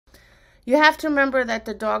You have to remember that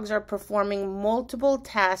the dogs are performing multiple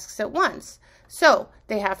tasks at once. So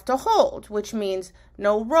they have to hold, which means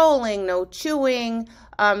no rolling, no chewing,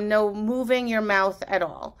 no moving your mouth at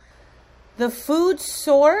all. The food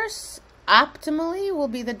source optimally will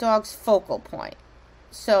be the dog's focal point.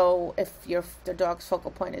 So if the dog's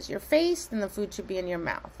focal point is your face, then the food should be in your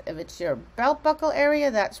mouth. If it's your belt buckle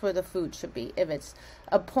area, that's where the food should be. If it's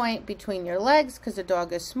a point between your legs, because the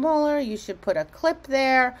dog is smaller, you should put a clip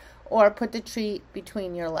there or put the treat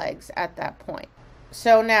between your legs at that point.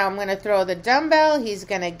 So now I'm going to throw the dumbbell. He's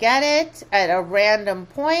going to get it at a random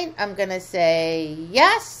point. I'm going to say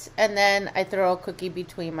yes, and then I throw a cookie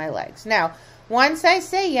between my legs. Now, once I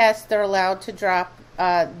say yes, they're allowed to drop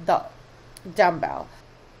the dumbbell.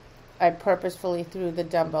 I purposefully threw the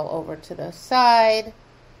dumbbell over to the side,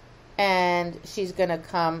 and she's going to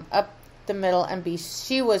come up the middle and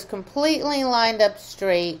she was completely lined up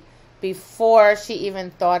straight before she even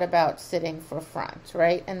thought about sitting for front,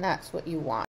 right? And that's what you want.